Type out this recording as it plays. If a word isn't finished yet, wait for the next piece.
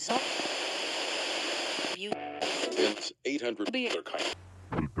It's 800 kind.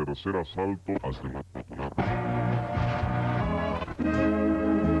 El tercer asalto hacia la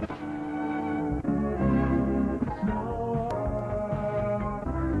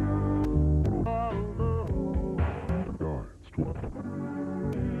guy, it's 12.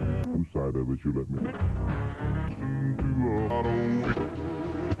 Whose side of it you let me?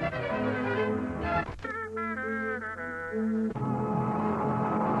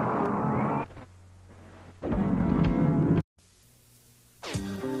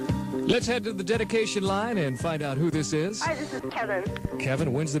 Let's head to the dedication line and find out who this is. Hi, this is Kevin.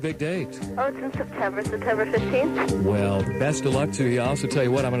 Kevin, when's the big date? Oh, it's in September 15th. Well, best of luck to you. I'll also tell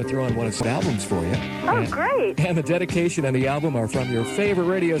you what, I'm going to throw in one of his albums for you. Oh, great. And the dedication and the album are from your favorite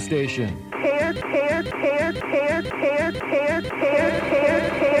radio station. Tear.